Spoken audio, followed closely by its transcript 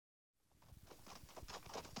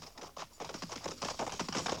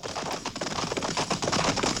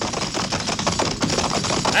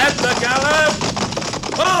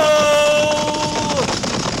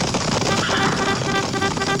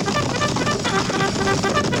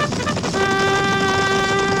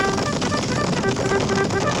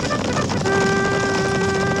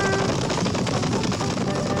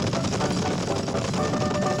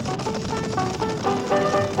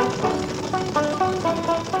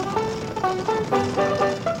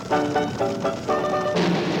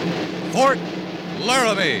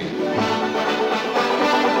Laramie.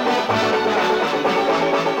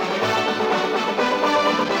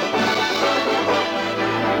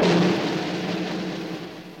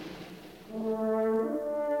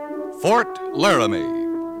 Fort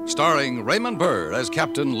Laramie, starring Raymond Burr as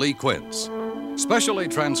Captain Lee Quince. Specially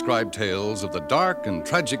transcribed tales of the dark and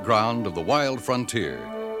tragic ground of the wild frontier,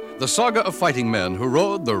 the saga of fighting men who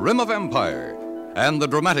rode the rim of empire, and the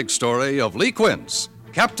dramatic story of Lee Quince,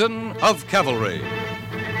 Captain of Cavalry.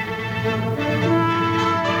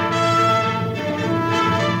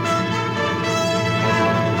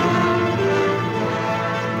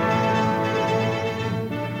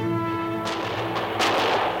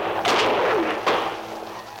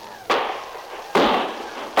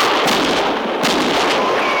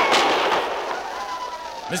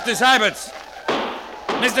 Mr. Syberts!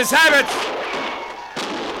 Mr. Syberts!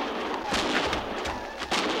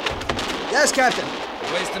 Yes, Captain.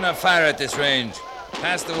 Waste enough fire at this range.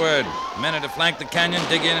 Pass the word. Men are to flank the canyon,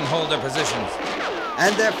 dig in, and hold their positions.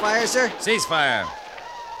 And their fire, sir? Cease fire.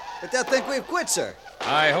 But they'll think we've quit, sir.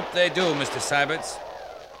 I hope they do, Mr. Syberts.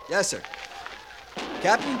 Yes, sir.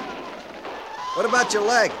 Captain, what about your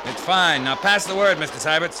leg? It's fine. Now pass the word, Mr.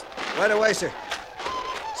 Syberts. Right away, sir.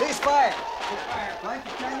 Cease fire. Flank the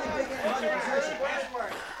canyon, dig in, hold your position.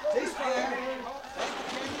 Cease fire.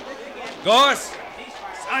 Gorse!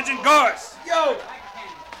 Sergeant Gorse! Yo!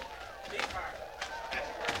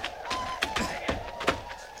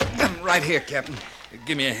 Right here, Captain.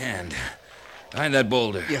 Give me a hand. Behind that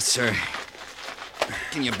boulder. Yes, sir.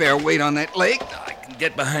 Can you bear weight on that leg? I can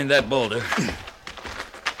get behind that boulder.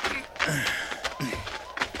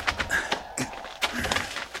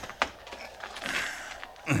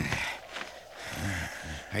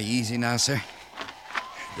 Are you easy now, sir?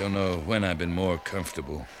 Don't know when I've been more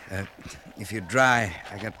comfortable. If you're dry,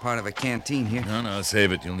 I got part of a canteen here. No,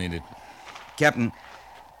 save it. You'll need it. Captain,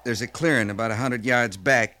 there's a clearing about 100 yards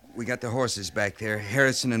back. We got the horses back there.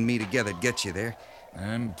 Harrison and me together get you there.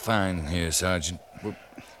 I'm fine here, Sergeant. Well,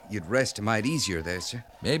 you'd rest a mite easier there, sir.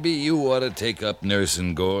 Maybe you ought to take up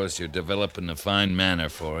nursing, Gorse. You're developing a fine manner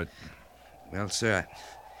for it. Well, sir,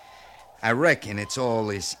 I reckon it's all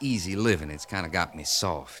this easy living. It's kind of got me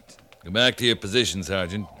soft. Go back to your position,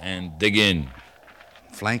 Sergeant, and dig in.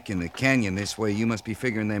 Flanking the canyon this way, you must be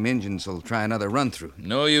figuring them Injuns will try another run-through.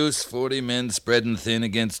 No use 40 men spreading thin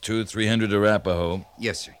against 200 or 300 Arapaho.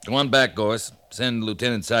 Yes, sir. Go on back, Gorse. Send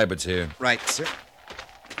Lieutenant Syberts here. Right, sir.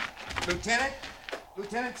 Lieutenant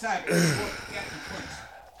Syberts. Captain Quince.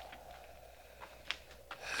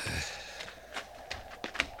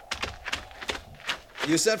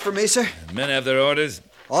 You sent for me, sir? The men have their orders.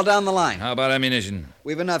 All down the line. How about ammunition?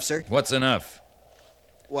 We've enough, sir. What's enough?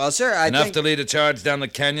 Well, sir, I Enough think... to lead a charge down the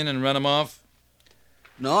canyon and run them off?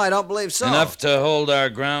 No, I don't believe so. Enough to hold our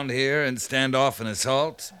ground here and stand off an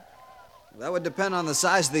assault? That would depend on the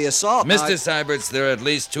size of the assault. Mr. Syberts, there are at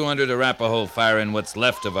least 200 Arapaho firing what's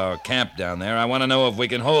left of our camp down there. I want to know if we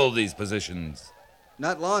can hold these positions.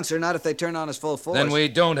 Not long, sir. Not if they turn on us full force. Then we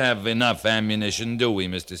don't have enough ammunition, do we,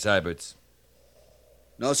 Mr. Syberts?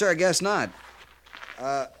 No, sir, I guess not.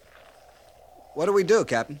 What do we do,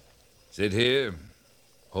 Captain? Sit here.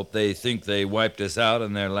 Hope they think they wiped us out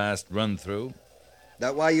in their last run-through.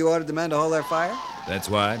 That why you ordered the men to hold their fire? That's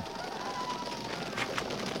why.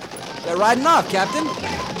 They're riding off, Captain.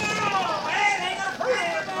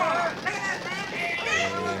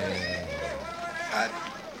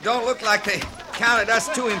 Don't look like they counted us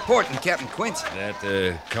too important, Captain Quince. That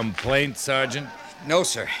a complaint, Sergeant? No,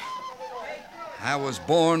 sir. I was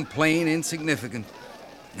born plain insignificant.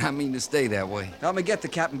 I mean to stay that way. Help me get the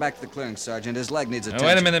captain back to the clearing, Sergeant. His leg needs attention.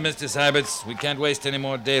 Now, wait a minute, Mr. Syberts. We can't waste any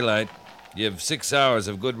more daylight. You have 6 hours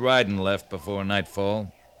of good riding left before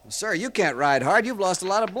nightfall. Sir, you can't ride hard. You've lost a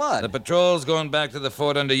lot of blood. The patrol's going back to the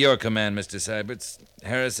fort under your command, Mr. Syberts.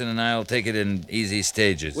 Harrison and I'll take it in easy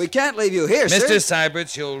stages. We can't leave you here, Mr. sir.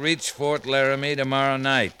 Syberts, you'll reach Fort Laramie tomorrow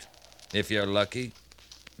night, if you're lucky.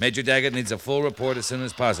 Major Daggett needs a full report as soon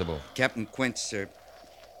as possible. Captain Quince, sir,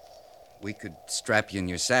 we could strap you in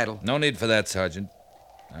your saddle. No need for that, Sergeant.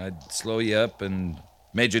 I'd slow you up, and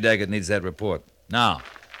Major Daggett needs that report. Now,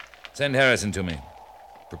 send Harrison to me.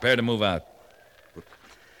 Prepare to move out.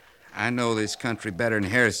 I know this country better than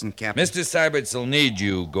Harrison, Captain. Mr. Syberts will need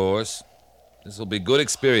you, Gorse. This will be good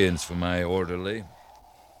experience for my orderly.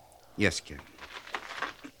 Yes, Captain.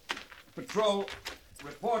 Patrol,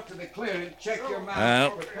 report to the clearing. Check your mouth.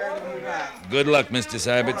 Well, Prepare to move out. Good luck, Mr.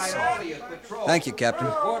 Syberts. Thank you, Captain.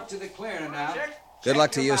 Report to the clearing now. Good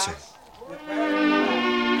luck to you, sir.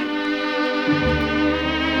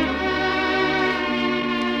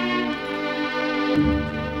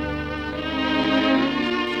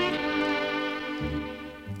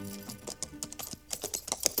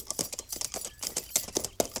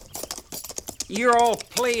 you're all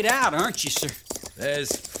played out, aren't you, sir?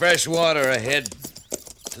 There's fresh water ahead.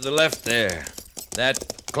 To the left there. That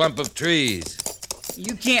clump of trees.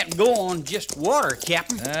 You can't go on just water,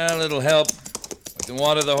 Captain. A little help. We can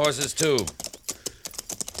water the horses, too.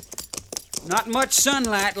 Not much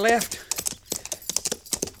sunlight left.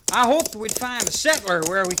 I hoped we'd find a settler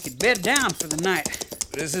where we could bed down for the night.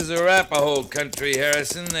 This is Arapaho country,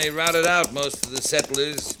 Harrison. They routed out most of the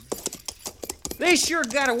settlers. They sure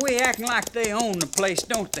got away acting like they own the place,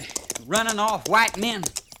 don't they? Running off white men.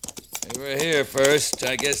 They were here first.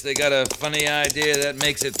 I guess they got a funny idea that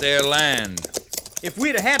makes it their land. If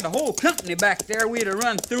we'd have had the whole company back there, we'd have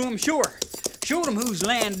run through them, sure. Showed them whose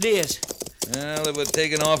land it is. Well, it would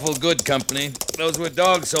take an awful good company. Those were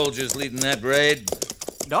dog soldiers leading that raid.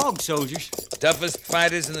 Dog soldiers? Toughest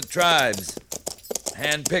fighters in the tribes.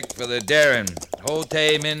 Hand-picked for the daring. Hote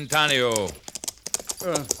Mintanio.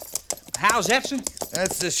 How's that, sir?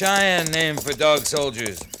 That's the Cheyenne name for dog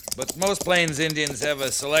soldiers. But most Plains Indians have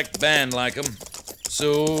a select band like them.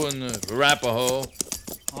 Sioux and the Arapaho.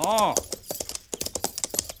 Oh.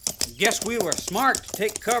 Guess we were smart to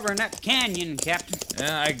take cover in that canyon, Captain.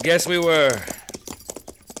 Yeah, I guess we were.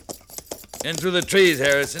 In through the trees,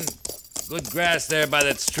 Harrison. Good grass there by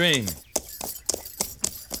that stream.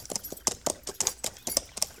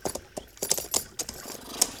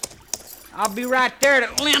 I'll be right there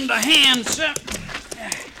to lend a hand, sir.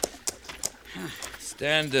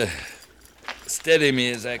 Stand to steady me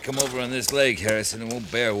as I come over on this leg, Harrison. It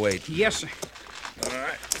won't bear weight. Yes, sir. All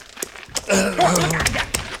right.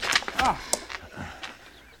 Oh.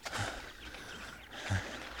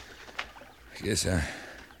 Guess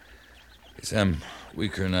I'm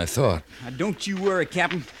weaker than I thought. Now, don't you worry,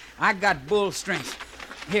 Captain. I got bull strength.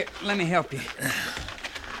 Here, let me help you.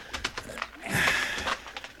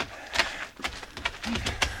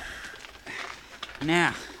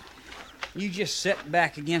 Now, you just sit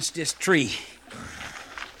back against this tree.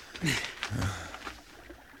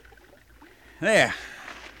 There.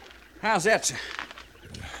 How's that, sir?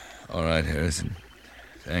 All right, Harrison.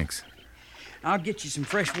 Thanks. I'll get you some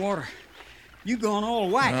fresh water. You gone all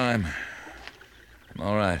white. I'm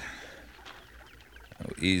all right.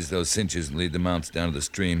 I'll ease those cinches and lead the mounts down to the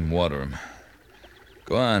stream and water them.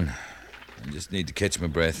 Go on. I just need to catch my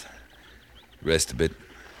breath. Rest a bit.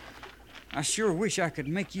 I sure wish I could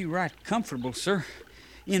make you right comfortable, sir.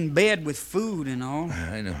 In bed with food and all.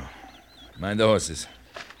 I know. Mind the horses.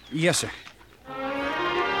 Yes, sir.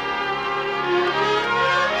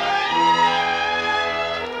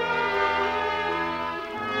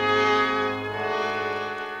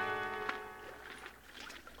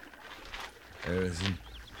 Harrison.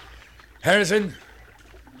 Harrison!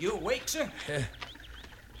 You awake, sir?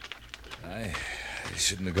 I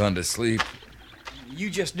shouldn't have gone to sleep. You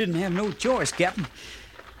just didn't have no choice, Captain.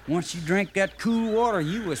 Once you drank that cool water,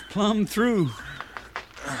 you was plumb through.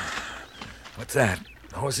 What's that?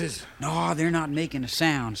 Horses? No, they're not making a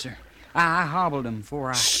sound, sir. I hobbled them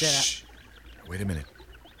before I set up. Wait a minute.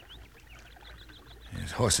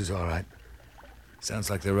 There's horses, all right. Sounds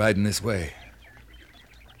like they're riding this way.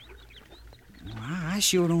 Well, I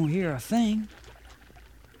sure don't hear a thing.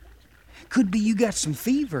 Could be you got some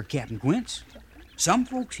fever, Captain Quince. Some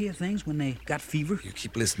folks hear things when they got fever. You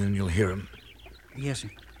keep listening, you'll hear them. Yes,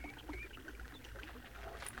 sir.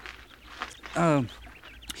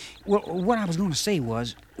 Well, what I was going to say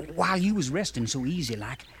was, while you was resting so easy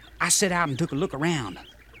like, I set out and took a look around.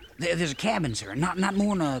 There's a cabin, sir, not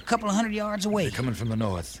more than a couple of 100 yards away. They're coming from the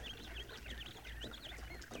north.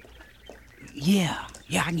 Yeah,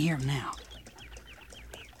 I can hear them now.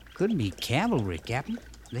 Could be cavalry, Captain.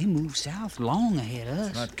 They move south long ahead of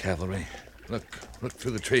us. Not cavalry. Look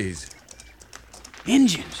through the trees.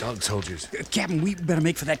 Indians. Dog soldiers. Captain, we better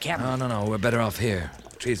make for that cabin. No. We're better off here.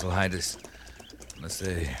 Trees will hide us. Unless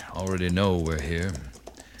they already know we're here.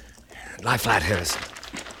 Lie flat, Harrison.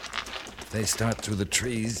 If they start through the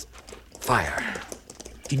trees, fire.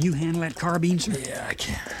 Can you handle that carbine, sir? Yeah, I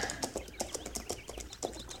can.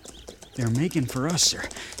 They're making for us, sir.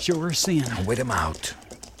 Sure seeing them. Now, wait them out.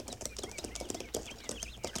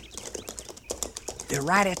 They're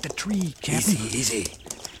right at the tree, Captain. Easy.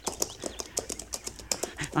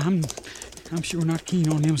 I'm sure not keen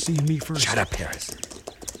on them seeing me first. Shut up, Harrison.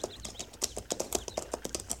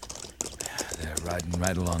 They're riding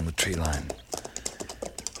right along the tree line.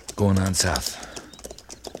 Going on south.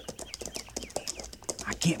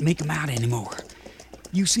 I can't make them out anymore.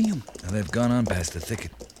 You see them? Now, they've gone on past the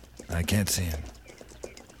thicket. I can't see them.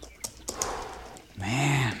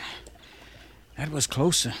 Man, that was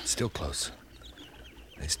closer. Still close.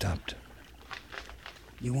 They stopped.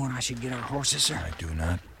 You want I should get our horses, sir? I do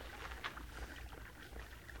not.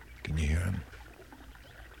 Can you hear them?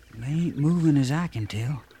 They ain't moving as I can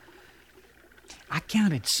tell. I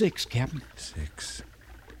counted 6, Captain. 6.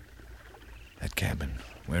 That cabin,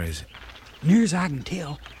 where is it? Near as I can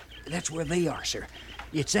tell, that's where they are, sir.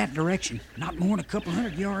 It's that direction, not more than a couple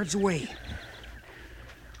hundred yards away.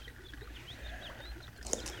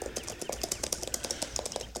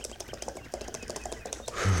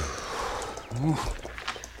 Oh,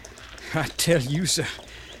 I tell you, sir,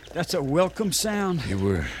 that's a welcome sound. You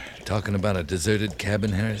were talking about a deserted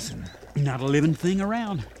cabin, Harrison? Not a living thing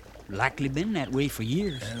around. Likely been that way for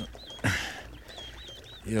years.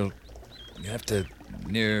 You'll have to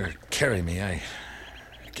near carry me. I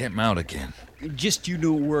can't mount again. Just you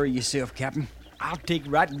don't worry yourself, Captain. I'll take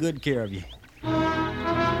right good care of you.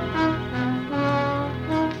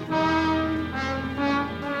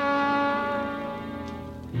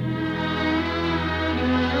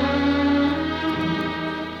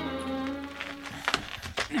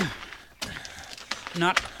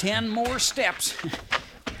 Not 10 more steps.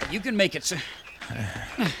 You can make it, sir.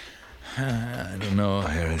 I don't know,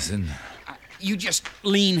 Harrison. You just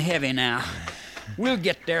lean heavy now. We'll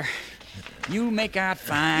get there. You make out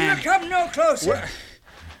fine. You come no closer.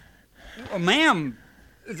 Well, ma'am,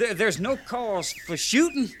 there's no cause for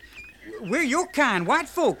shooting. We're your kind, white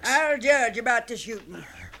folks. I'll judge about the shooting.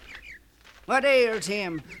 What ails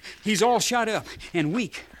him? He's all shot up and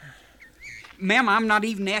weak. Ma'am, I'm not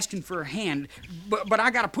even asking for a hand, but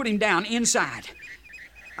I gotta put him down inside.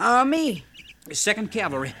 Army? 2nd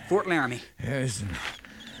Cavalry, Fort Laramie. Harrison,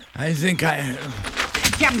 I think I...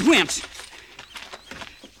 Captain Wentz!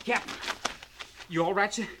 Captain, you all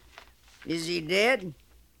right, sir? Is he dead?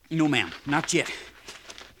 No, ma'am, not yet.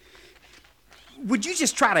 Would you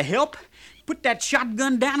just try to help? Put that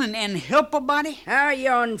shotgun down and help a body? How are you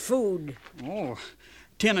on food? Oh,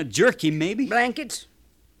 10 of jerky, maybe. Blankets?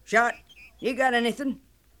 Shot? You got anything?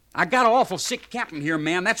 I got an awful sick captain here,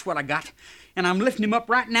 ma'am. That's what I got. And I'm lifting him up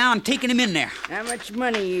right now and taking him in there. How much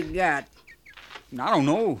money you got? I don't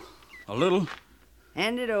know. A little.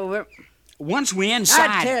 Hand it over. Once we inside...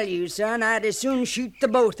 I tell you, son, I'd as soon shoot the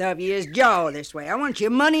both of you as jaw this way. I want your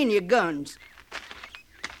money and your guns.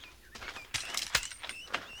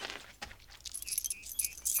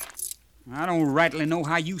 I don't rightly know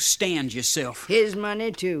how you stand yourself. His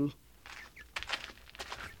money, too.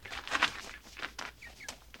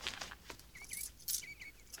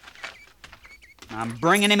 I'm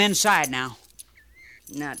bringing him inside now.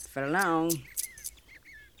 Not for long.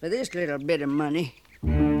 For this little bit of money.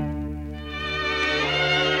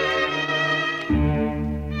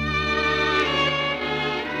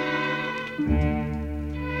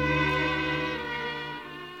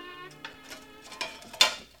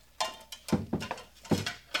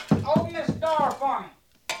 Open this door for me.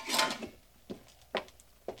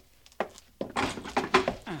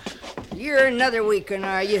 You're another weak one,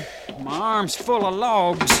 are you? My arm's full of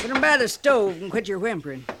logs. Put 'em by the stove and quit your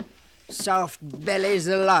whimpering. Soft bellies,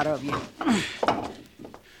 the lot of you.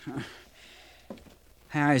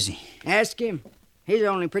 How is he? Ask him. He's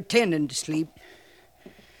only pretending to sleep.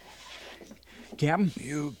 Captain,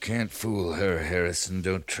 You can't fool her, Harrison.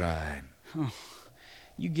 Don't try.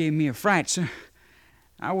 you gave me a fright, sir.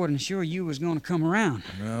 I wasn't sure you was going to come around.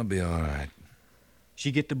 I'll be all right.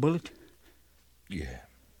 She get the bullet? Yeah.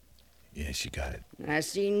 Yeah, she got it. I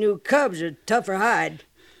see new cubs are tougher hide.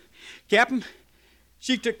 Captain,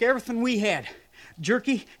 she took everything we had.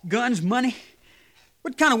 Jerky, guns, money.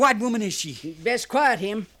 What kind of white woman is she? You'd best quiet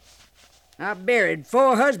him. I buried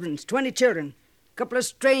 4 husbands, 20 children. A couple of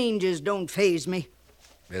strangers don't faze me.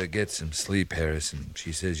 Better get some sleep, Harrison.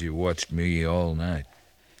 She says you watched me all night.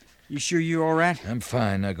 You sure you're all right? I'm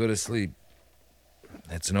fine. Now go to sleep.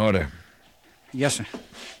 That's an order. Yes, sir.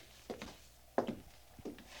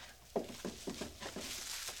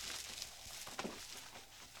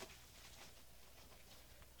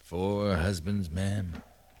 Four husbands, ma'am?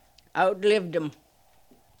 Outlived 'em.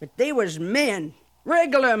 But they was men,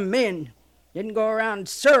 regular men. Didn't go around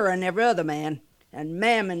sirring every other man and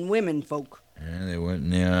mamming women folk. Yeah, they weren't in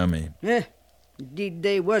the army. Indeed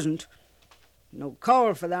they wasn't. No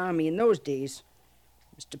call for the army in those days.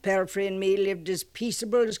 Mr. Pelfrey and me lived as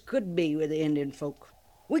peaceable as could be with the Indian folk.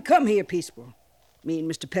 We come here peaceable, me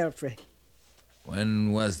and Mr. Pelfrey.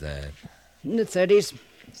 When was that? In the 30s.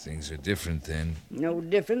 Things are different then. No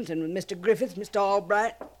different than with Mr. Griffith, Mr.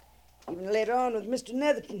 Albright, even later on with Mr.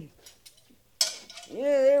 Netherton.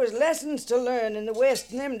 Yeah, there was lessons to learn in the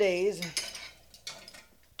West in them days.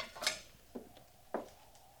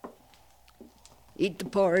 Eat the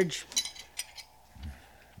porridge.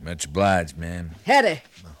 Much obliged, ma'am. Hattie.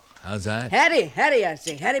 How's that? Hattie, I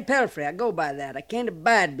say. Hattie Pelfrey. I go by that. I can't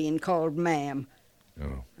abide being called ma'am.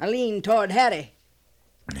 Oh. I lean toward Hattie.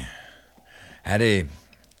 Hattie,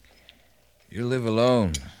 you live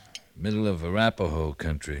alone, middle of Arapaho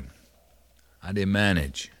country. How do you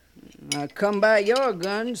manage? I come by your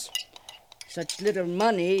guns. Such little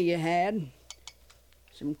money you had.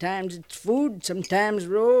 Sometimes it's food, sometimes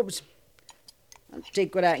robes. I'll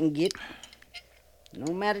take what I can get.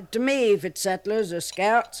 No matter to me if it's settlers or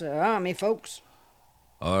scouts or army folks.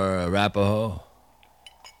 Or Arapaho?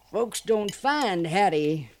 Folks don't find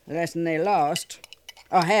Hattie less than they lost,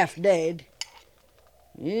 or half dead.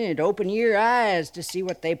 It'd open your eyes to see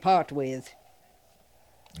what they part with,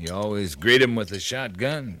 You always greet 'em with a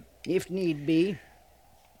shotgun. if need be.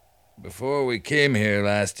 Before we came here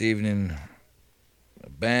last evening, a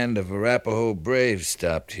band of Arapaho braves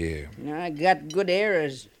stopped here. I got good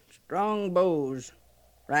arrows, strong bows,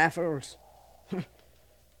 rifles.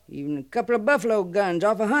 Even a couple of buffalo guns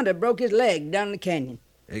off a hunter broke his leg down the canyon.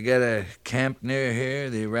 They got a camp near here,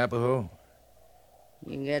 the Arapaho?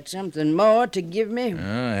 You got something more to give me? Oh,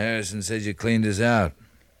 Harrison says you cleaned us out.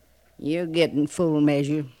 You're getting full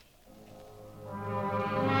measure.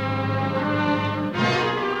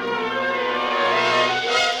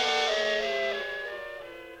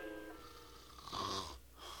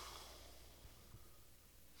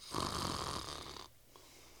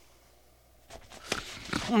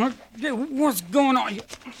 What's going on?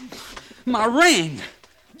 My ring.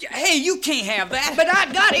 Hey, you can't have that. But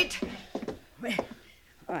I got it. Well,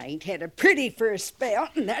 I ain't had a pretty first spell,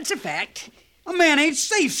 and that's a fact. A man ain't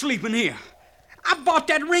safe sleeping here. I bought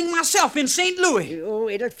that ring myself in St. Louis. Oh,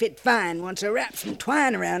 it'll fit fine once I wrap some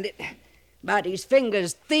twine around it. Body's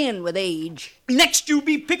fingers thin with age. Next you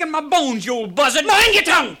be picking my bones, you old buzzard. Mind your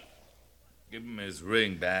tongue! Give him his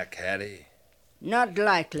ring back, Hattie. Not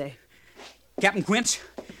likely. Captain Quince,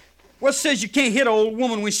 what says you can't hit an old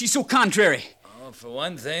woman when she's so contrary? Oh, for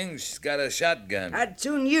one thing, she's got a shotgun. I'd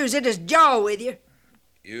soon use it as jaw with you.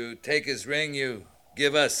 You take his ring, you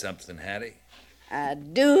give us something, Hattie. I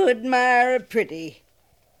do admire a pretty.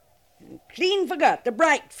 And clean forgot the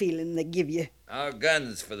bright feeling they give you. Our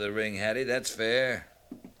guns for the ring, Hattie, that's fair.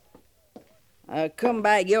 I come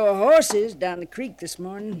by your horses down the creek this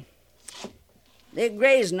morning. They're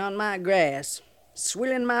grazing on my grass,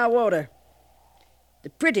 swilling my water. The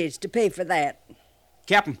pretty's to pay for that.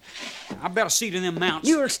 Captain, I better see to them mounts.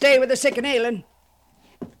 You'll stay with the sick and ailing.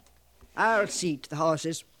 I'll see to the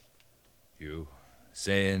horses. You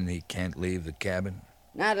saying he can't leave the cabin?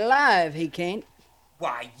 Not alive, he can't.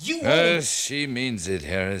 Why, you She means it,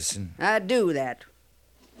 Harrison. I do that.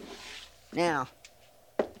 Now,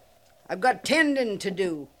 I've got tending to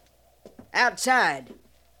do. Outside.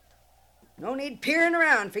 No need peering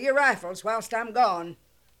around for your rifles whilst I'm gone.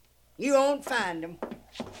 You won't find them.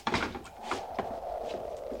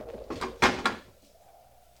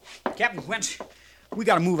 Captain Quince, we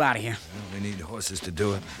gotta move out of here. Well, we need horses to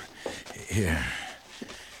do it. Here,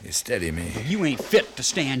 you steady me. You ain't fit to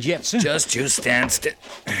stand yet, sir. Just you stand still.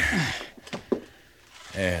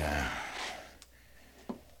 Yeah.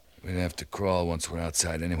 We'd have to crawl once we're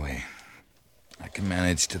outside anyway. I can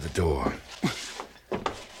manage to the door.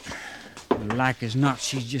 Like as not,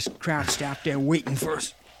 she's just crouched out there waiting for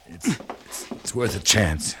us. It's worth a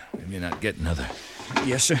chance. We may not get another.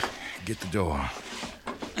 Yes, sir. Get the door.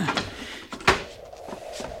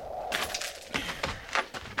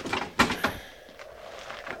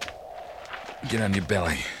 Get on your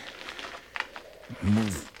belly.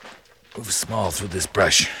 Move small through this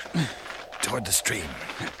brush. Toward the stream.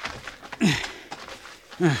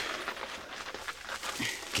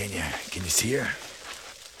 Can you see her?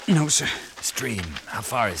 No, sir. Stream. How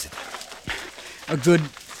far is it? A good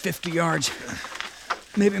 50 yards.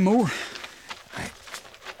 Maybe more.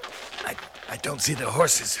 I don't see the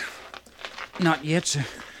horses. Not yet, sir.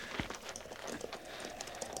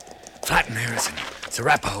 Flatten, Harrison. It's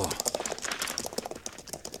Arapaho.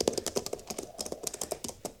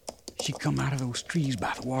 She come out of those trees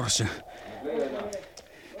by the water, sir.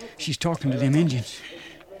 She's talking to them Indians.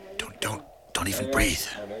 Don't even breathe.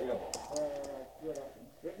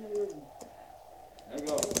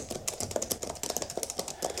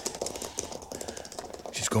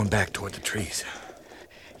 She's going back toward the trees.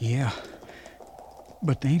 Yeah.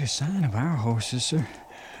 But there ain't a sign of our horses, sir.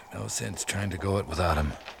 No sense trying to go it without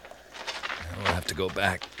them. We'll have to go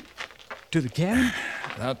back. To the cabin?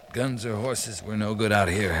 Without guns or horses, we're no good out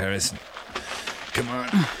here, Harrison. Come on.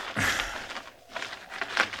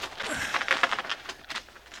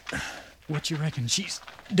 What you reckon? She's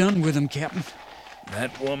done with them, Captain.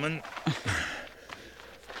 That woman,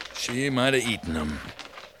 she might have eaten them.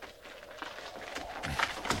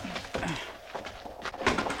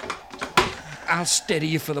 I'll steady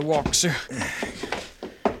you for the walk, sir.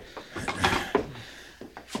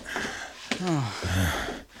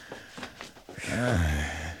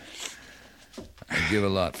 I'd give a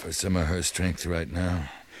lot for some of her strength right now.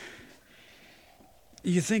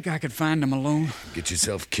 You think I could find him alone? Get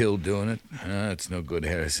yourself killed doing it? It's no good,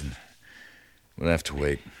 Harrison. We'll have to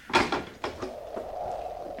wait.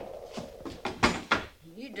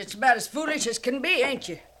 You're just about as foolish as can be, ain't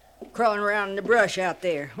you? Crawling around in the brush out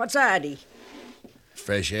there. What's ID?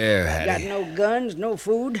 Fresh air, Hattie. Got no guns, no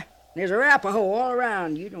food. There's Arapaho all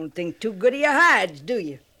around. You don't think too good of your hides, do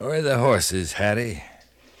you? Where are the horses, Hattie?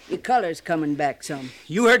 Your color's coming back some.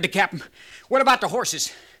 You heard the captain. What about the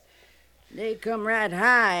horses? They come right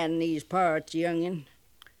high in these parts, youngin'.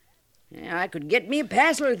 Yeah, I could get me a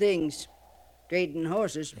passel of things. Trading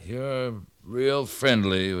horses. You're real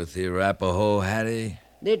friendly with the Arapaho, Hattie.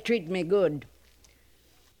 They treat me good.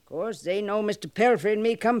 Of course, they know Mr. Pelfrey and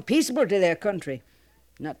me come peaceable to their country.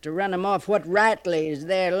 Not to run 'em off what rightly is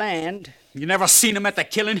their land. You never seen 'em at the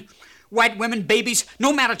killing? White women, babies,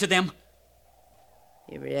 no matter to them.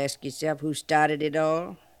 You ever ask yourself who started it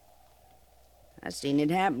all? I seen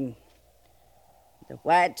it happen. The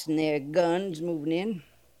whites and their guns moving in.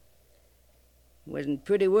 Wasn't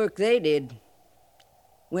pretty work they did.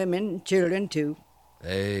 Women and children, too.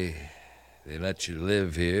 They let you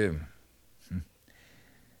live here.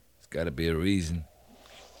 There's got to be a reason.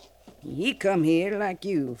 He come here like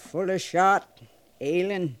you, full of shot,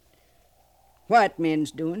 ailing. White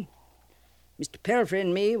men's doing. Mr. Pelfrey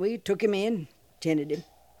and me, we took him in, tended him.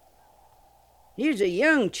 He was a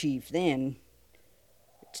young chief then.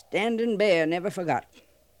 But Standing Bear never forgot.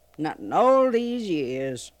 Not in all these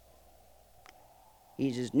years.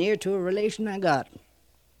 He's as near to a relation I got.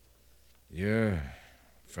 You're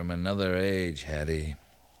from another age, Hattie.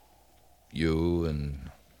 You and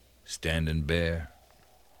Standing Bear.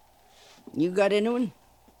 You got anyone?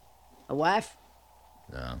 A wife?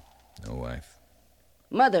 No wife.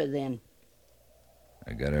 Mother, then?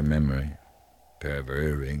 I got her memory. Pair of her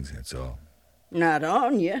earrings, that's all. Not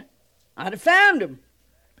on you. I'd have found 'em.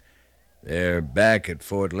 They're back at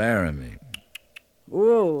Fort Laramie.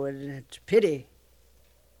 Oh, that's a pity.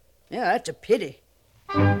 Yeah, that's a pity.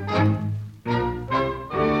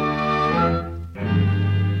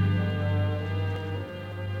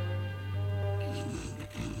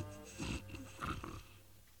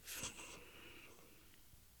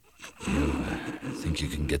 Think you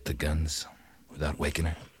can get the guns without waking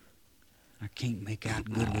her? I can't make out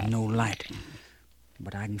good with no light.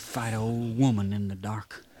 But I can fight an old woman in the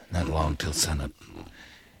dark. Not long till sunup.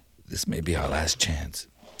 This may be our last chance.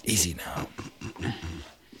 Easy now.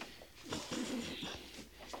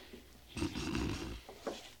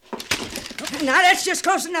 Now, that's just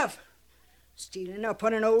close enough. Stealing up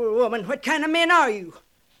on an old woman. What kind of men are you?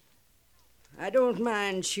 I don't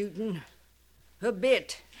mind shooting. A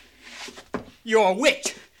bit. You're a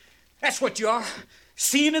witch. That's what you are.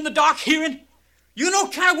 Seeing in the dark, hearing. You no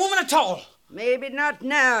kind of woman at all. Maybe not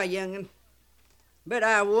now, young'un. But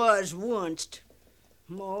I was once.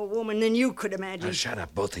 More woman than you could imagine. Now shut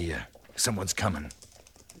up, both of you. Someone's coming.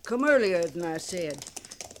 Come earlier than I said.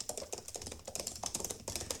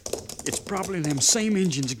 It's probably them same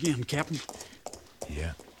Injuns again, Captain.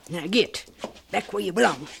 Yeah. Now get. Back where you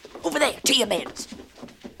belong. Over there, to your beds.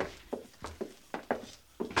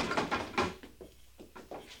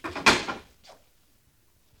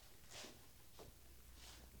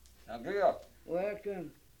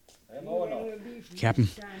 Welcome. Captain,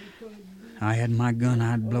 I had my gun,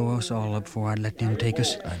 I'd blow us all up before I'd let them take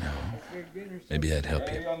us. I know. Maybe I'd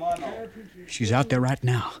help you. She's out there right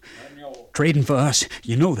now. Trading for us.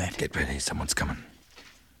 You know that. Get ready. Someone's coming.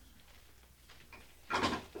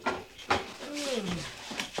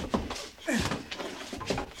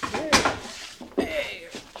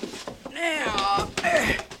 Now,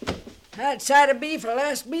 that side of beef will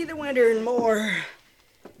last me the winter and more.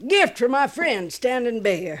 Gift for my friend, Standing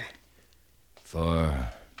Bear. For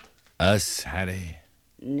us, Hattie?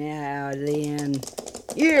 Now then,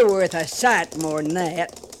 you're worth a sight more than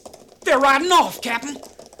that. They're riding off, Captain.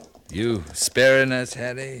 You sparing us,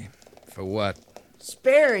 Hattie? For what?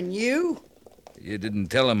 Sparing you? You didn't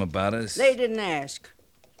tell them about us. They didn't ask.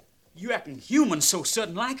 You acting human so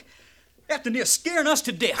sudden-like. After near scaring us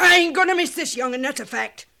to death. I ain't gonna miss this young'un, that's a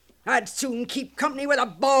fact. I'd soon keep company with a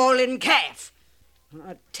bawling calf.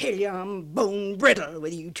 I tell you, I'm bone brittle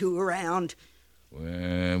with you two around.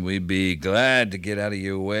 Well, we'd be glad to get out of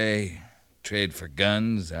your way. Trade for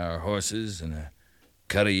guns, our horses, and a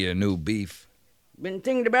cut of your new beef. Been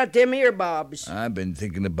thinking about them ear bobs I've been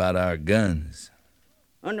thinking about our guns.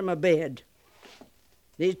 under my bed.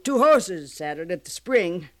 There's 2 horses saddled at the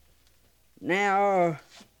spring. Now,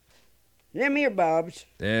 them ear bobs.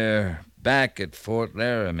 They're back at Fort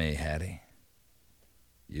Laramie, Hattie.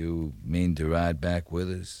 You mean to ride back with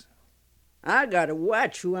us? I gotta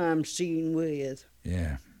watch who I'm seen with.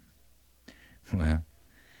 Yeah. Well,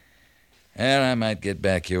 I might get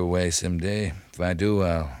back your way someday. If I do,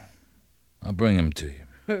 I'll bring him to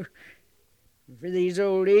you. For these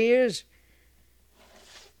old ears?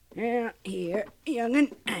 Yeah, here,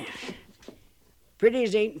 young'un.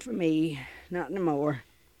 Pretties ain't for me, not no more.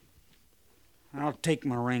 I'll take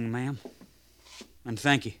my ring, ma'am. And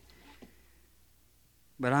thank you.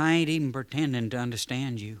 But I ain't even pretending to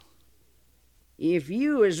understand you. If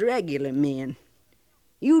you was regular men,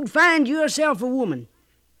 you'd find yourself a woman.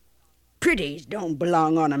 Pretties don't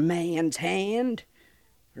belong on a man's hand,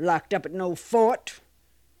 locked up at no fort.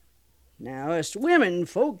 Now, us women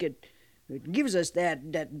folk, it gives us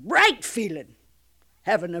that bright feeling,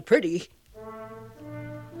 having a pretty.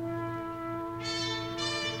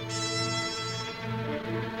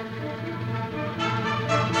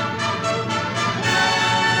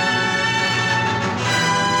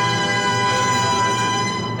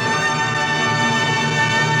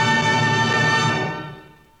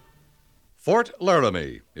 Fort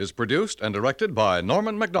Laramie is produced and directed by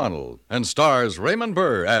Norman MacDonald and stars Raymond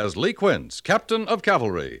Burr as Lee Quince, Captain of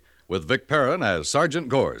Cavalry, with Vic Perrin as Sergeant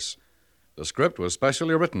Gorse. The script was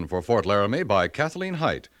specially written for Fort Laramie by Kathleen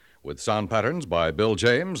Height, with sound patterns by Bill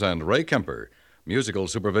James and Ray Kemper, musical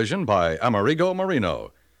supervision by Amerigo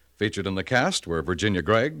Marino. Featured in the cast were Virginia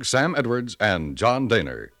Gregg, Sam Edwards, and John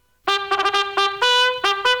Daner.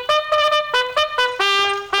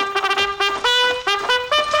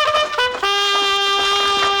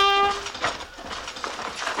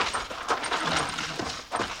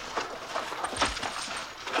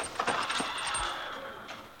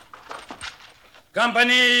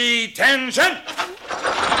 Company, tension!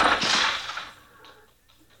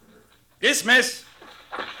 Dismiss.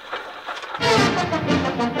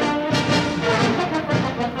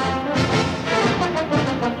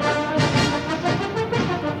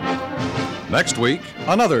 Next week,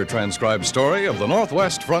 another transcribed story of the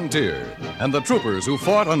Northwest frontier and the troopers who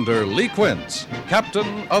fought under Lee Quince,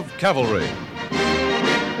 Captain of Cavalry.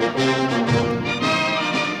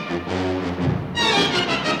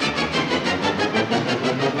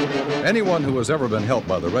 Anyone who has ever been helped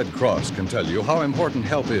by the Red Cross can tell you how important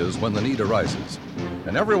help is when the need arises.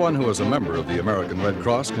 And everyone who is a member of the American Red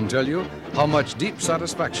Cross can tell you how much deep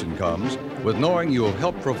satisfaction comes with knowing you have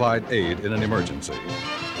helped provide aid in an emergency.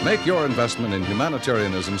 Make your investment in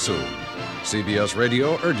humanitarianism soon. CBS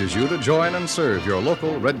Radio urges you to join and serve your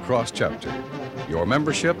local Red Cross chapter. Your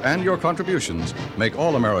membership and your contributions make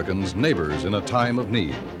all Americans neighbors in a time of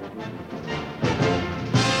need.